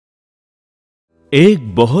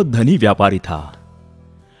एक बहुत धनी व्यापारी था।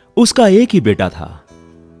 उसका एक ही बेटा था।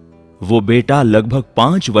 वो बेटा लगभग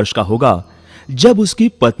 5 वर्ष का होगा जब उसकी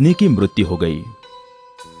पत्नी की मृत्यु हो गई।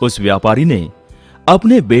 उस व्यापारी ने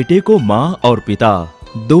अपने बेटे को मां और पिता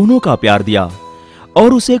दोनों का प्यार दिया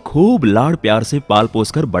और उसे खूब लाड़ प्यार से पाल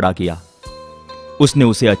पोस कर बड़ा किया। उसने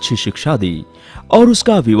उसे अच्छी शिक्षा दी और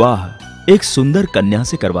उसका विवाह एक सुंदर कन्या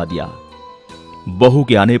से करवा दिया। बहू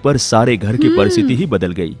के आने पर सारे घर की परिस्थिति ही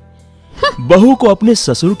बदल गई। बहू को अपने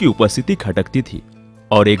ससुर की उपस्थिति खटकती थी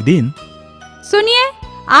और एक दिन, सुनिए,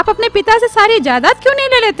 आप अपने पिता से सारी जायदाद क्यों नहीं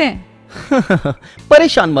ले लेते?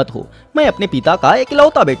 परेशान मत हो, मैं अपने पिता का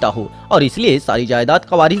इकलौता बेटा हूँ और इसलिए सारी जायदाद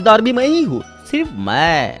का वारिसदार भी मैं ही हूँ, सिर्फ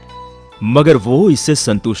मैं। मगर वो इससे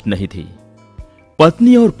संतुष्ट नहीं थी।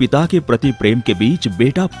 पत्नी और पिता के प्रति प्रेम के बीच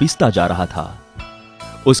बेटा पिसता जा रहा था।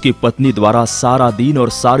 उसकी पत्नी द्वारा सारा दिन और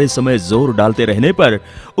सारे समय जोर डालते रहने पर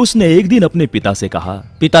उसने एक दिन अपने पिता से कहा,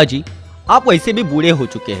 पिताजी, आप वैसे भी बूढ़े हो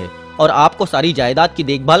चुके हैं और आपको सारी जायदाद की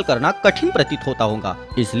देखभाल करना कठिन प्रतीत होता होगा,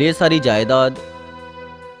 इसलिए सारी जायदाद।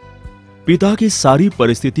 पिता की सारी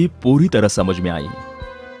परिस्थिति पूरी तरह समझ में आई।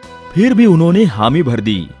 फिर भी उन्होंने हामी भर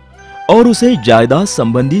दी और उसे जायदाद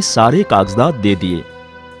संबंधी सारे कागजात दे दिए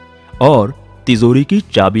और तिजोरी की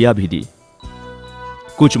चाबियां भी दी।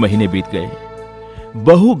 कुछ महीने बीत गए।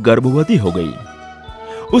 बहू गर्भवती हो गई।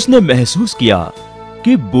 उसने महसूस किया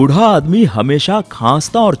कि बूढ़ा आदमी हमेशा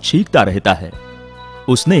खांसता और छींकता रहता है।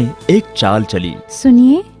 उसने एक चाल चली।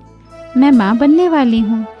 सुनिए, मैं माँ बनने वाली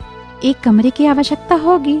हूँ। एक कमरे की आवश्यकता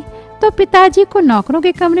होगी तो पिताजी को नौकरों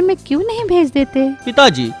के कमरे में क्यों नहीं भेज देते?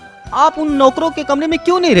 पिताजी, आप उन नौकरों के कमरे में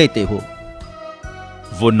क्यों नहीं रहते हो?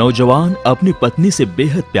 वो नौजवान अपनी पत्नी से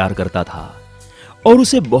बेहद प्यार करता था और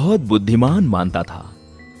उसे बहुत बुद्धिमान मानता था,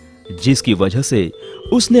 जिसकी वजह से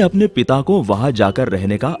उसने अपने पिता को वहां जाकर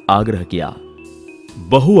रहने का आग्रह किया।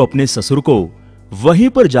 बहू अपने ससुर को वहीं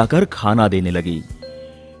पर जाकर खाना देने लगी।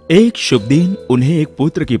 एक शुभ दिन उन्हें एक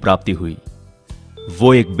पुत्र की प्राप्ति हुई।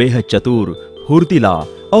 वो एक बेहद चतुर, फुर्तीला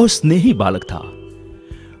और स्नेही बालक था।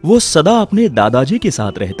 वो सदा अपने दादाजी के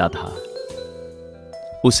साथ रहता था।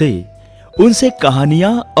 उसे उनसे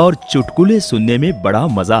कहानियां और चुटकुले सुनने में बड़ा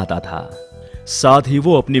मजा आता था। साथ ही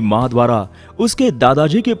वो अपनी मां द्वारा उसके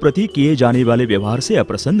दादाजी के प्रति किए जाने वाले व्यवहार से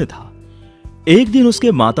अप्रसन्न था। एक दिन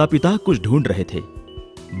उसके माता पिता कुछ ढूंढ रहे थे।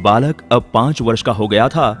 बालक अब 5 वर्ष का हो गया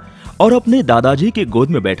था और अपने दादाजी के गोद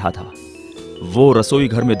में बैठा था। वो रसोई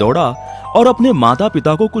घर में दौड़ा और अपने माता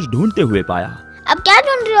पिता को कुछ ढूंढते हुए पाया। अब क्या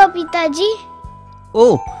ढूंढ रहे हो पिताजी?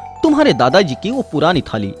 ओह, तुम्हारे दादाजी की वो पुरानी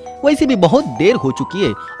थाली, वैसे भी बहुत देर हो चुकी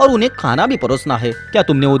है और उन्हें खाना भी परोसना है। क्या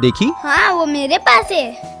तुमने वो देखी? हाँ, वो मेरे पास है।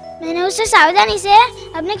 मैंने उसे सावधानी से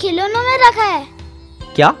अपने खिलौनों में रखा है।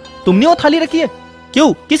 क्या तुमने वो थाली रखी है?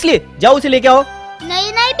 क्यों, किस लिए? जाओ उसे लेके आओ।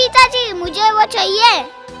 नहीं नहीं पिताजी, मुझे वो चाहिए।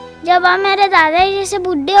 जब आप मेरे दादाजी जैसे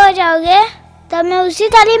बुढ़े हो जाओगे तब मैं उसी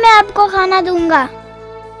थाली में आपको खाना दूंगा।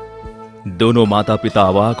 दोनों माता पिता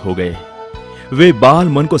अवाक हो गए। वे बाल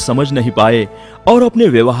मन को समझ नहीं पाए और अपने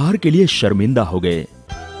व्यवहार के लिए शर्मिंदा हो गए।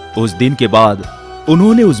 उस दिन के बाद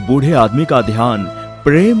उन्होंने उस बूढ़े आदमी का ध्यान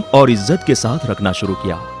प्रेम और इज्जत के साथ रखना शुरू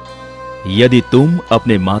किया। यदि तुम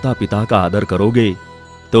अपने माता पिता का आदर करोगे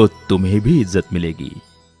तो तुम्हें भी इज्जत मिलेगी।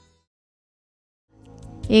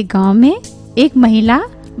 एक गांव में एक महिला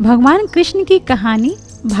भगवान कृष्ण की कहानी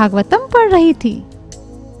भागवतम पढ़ रही थी।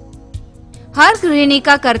 हर गृहिणी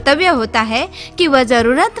का कर्तव्य होता है कि वह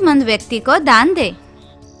जरूरतमंद व्यक्ति को दान दे।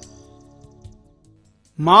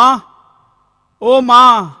 माँ, ओ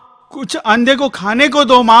माँ, कुछ अंधे को खाने को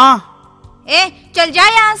दो माँ। ए, चल जा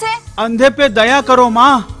यहाँ से। अंधे पे दया करो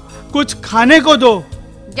माँ, कुछ खाने को दो।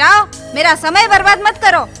 जाओ, मेरा समय बर्बाद मत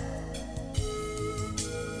करो।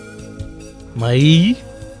 माई,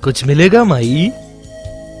 कुछ मिलेगा माई?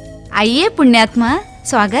 आइए पुण्यात्मा,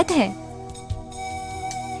 स्वागत है।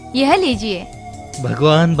 यह लीजिए।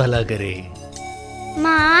 भगवान भला करे।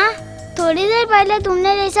 माँ, थोड़ी देर पहले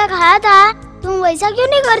तुमने जैसा खाया था तुम वैसा क्यों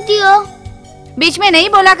नहीं करती हो? बीच में नहीं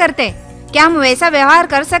बोला करते। क्या हम वैसा व्यवहार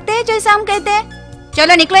कर सकते हैं जैसा हम कहते हैं?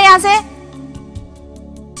 चलो निकलो यहाँ से।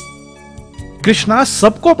 कृष्णा,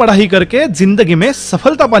 सबको पढ़ाई करके जिंदगी में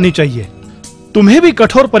सफलता पानी चाहिए। तुम्हें भी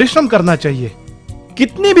कठोर परिश्रम करना चाहिए।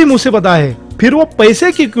 कितनी भी मुसीबत आए, फिर वो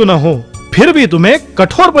पैसे की क्यों ना हो, फिर भी तुम्हें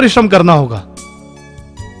कठोर परिश्रम करना होगा।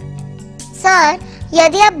 सर,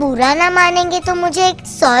 यदि आप बुरा ना मानेंगे तो मुझे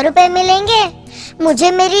 100 रुपए मिलेंगे।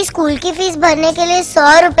 मुझे मेरी स्कूल की फीस भरने के लिए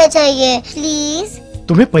 100 रुपए चाहिए, प्लीज।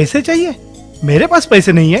 तुम्हें पैसे चाहिए? मेरे पास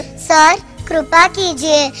पैसे नहीं है। सर, कृपा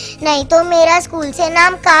कीजिए, नहीं तो मेरा स्कूल से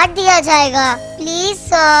नाम काट दिया जाएगा। Please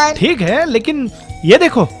sir. ठीक है, लेकिन ये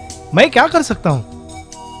देखो मैं क्या कर सकता हूँ।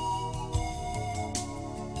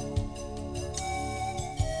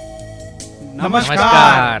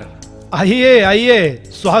 नमस्कार। आइए आइए,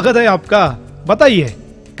 स्वागत है आपका। बताइए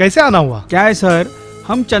कैसे आना हुआ? क्या है सर,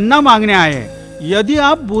 हम चंदा मांगने आए हैं। यदि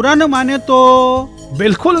आप बुरा न माने तो।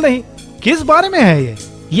 बिल्कुल नहीं। किस बारे में है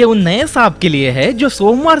ये उन नए साहब के लिए है जो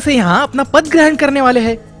सोमवार से यहाँ अपना पद ग्रहण करने वाले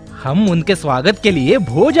हैं। हम उनके स्वागत के लिए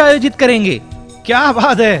भोज आयोजित करेंगे। क्या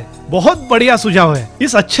बात है, बहुत बढ़िया सुझाव है।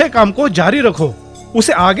 इस अच्छे काम को जारी रखो,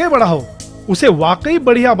 उसे आगे बढ़ाओ, उसे वाकई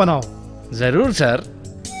बढ़िया बनाओ। जरूर सर।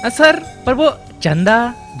 सर पर वो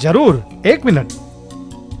चंदा। जरूर, 1 मिनट।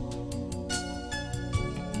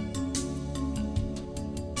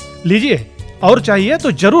 लीजिए, और चाहिए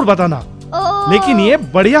तो जरूर बताना, लेकिन ये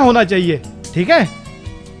बढ़िया होना चाहिए, ठीक है?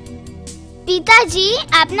 पिताजी,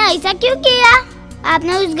 आपने ऐसा क्यों किया?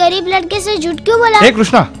 आपने उस गरीब लड़के से झूठ क्यों बोला? ए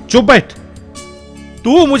कृष्णा, चुप बैठ।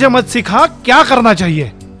 तू मुझे मत सिखा क्या करना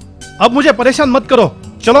चाहिए। अब मुझे परेशान मत करो,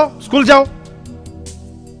 चलो स्कूल जाओ।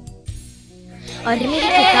 और मेरी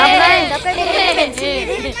किताब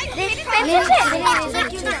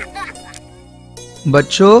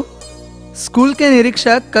बच्चों, स्कूल के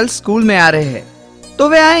निरीक्षक कल स्कूल में आ रहे हैं, तो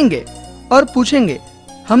वे आएंगे और पूछेंगे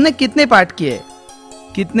हमने कितने पाठ किए।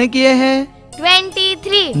 कितने किए हैं?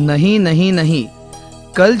 23। नहीं नहीं नहीं,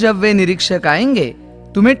 कल जब वे निरीक्षक आएंगे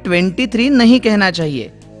तुम्हें 23 नहीं कहना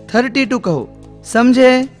चाहिए, 32 कहो,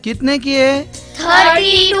 समझे? कितने किए?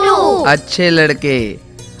 32। अच्छे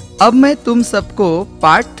लड़के। अब मैं तुम सबको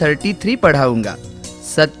पाठ 33 पढ़ाऊंगा,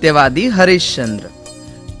 सत्यवादी हरिश्चंद्र।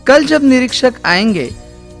 कल जब निरीक्षक आएंगे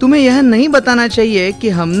तुम्हें यह नहीं बताना चाहिए कि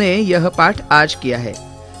हमने यह पाठ आज किया है।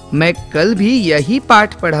 मैं कल भी यही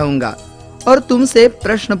पाठ पढ़ाऊंगा और तुमसे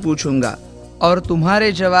प्रश्न पूछूंगा और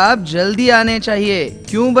तुम्हारे जवाब जल्दी आने चाहिए।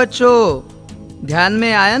 क्यों बच्चों, ध्यान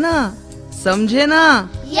में आया ना? समझे ना?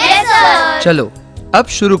 Yes sir. चलो अब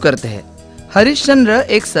शुरू करते हैं। हरिश्चंद्र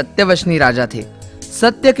एक सत्यवचनी राजा थे।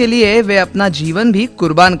 सत्य के लिए वे अपना जीवन भी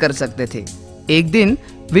कुर्बान कर सकते थे। एक दिन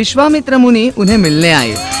विश्वामित्र मुनि उन्हें मिलने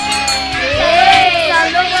आए।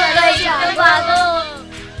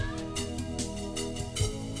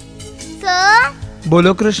 सर,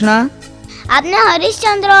 बोलो कृष्णा। आपने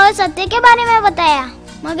हरिश्चंद्र और सत्य के बारे में बताया,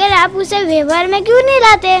 मगर आप उसे व्यवहार में क्यों नहीं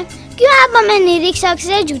लाते? क्यों आप हमें निरीक्षक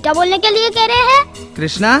से झूठा बोलने के लिए कह रहे हैं?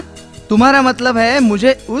 कृष्णा, तुम्हारा मतलब है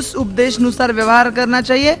मुझे उस उपदेश अनुसार व्यवहार करना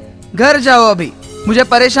चाहिए? घर जाओ अभी, मुझे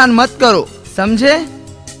परेशान मत करो, समझे?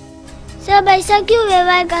 सब ऐसा क्यों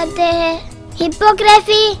व्यवहार करते हैं?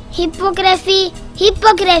 Hypocrisy, hypocrisy,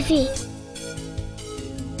 hypocrisy.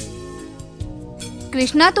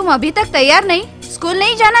 कृष्णा, तुम अभी तक तैयार नहीं? स्कूल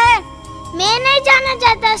नहीं जाना है? मैं नहीं जाना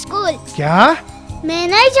चाहता स्कूल। क्या? मैं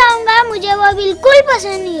नहीं जाऊंगा, मुझे वो बिल्कुल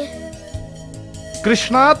पसंद नहीं है।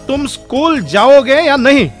 कृष्णा, तुम स्कूल जाओगे या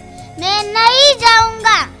नहीं? मैं नहीं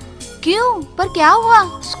जाऊंगा। क्यों? पर क्या हुआ?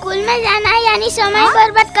 स्कूल में जाना यानी समय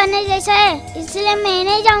बर्बाद करने जैसा है, इसलिए मैं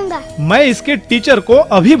नहीं जाऊंगा। मैं इसके टीचर को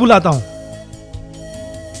अभी बुलाता हूँ।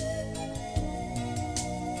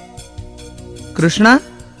 कृष्णा,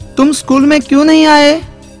 तुम स्कूल में क्यों नहीं आए?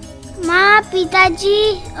 माँ,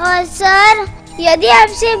 पिताजी और सर, यदि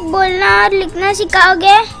आपसे बोलना और लिखना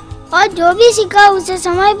सिखाओगे और जो भी सीखा उसे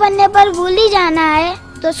समय पढ़ने पर भूल ही जाना है,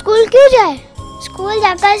 तो स्कूल क्यों जाए? स्कूल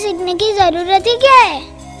जाकर सीखने की जरूरत ही क्या है?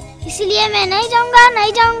 इसलिए मैं नहीं जाऊंगा,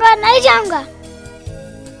 नहीं जाऊंगा, नहीं जाऊंगा।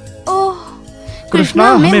 ओह कृष्णा,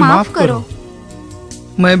 हमें माफ करो।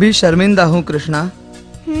 मैं भी शर्मिंदा हूँ कृष्णा।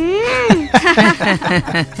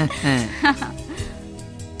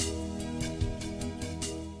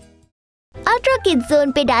 अल्ट्रा किड्स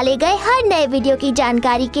जोन पे डाले गए हर नए वीडियो की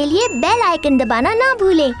जानकारी के लिए बेल आइकन दबाना ना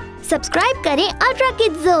भूलें। सब्सक्राइब करें अल्ट्रा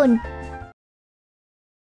किड्स जोन।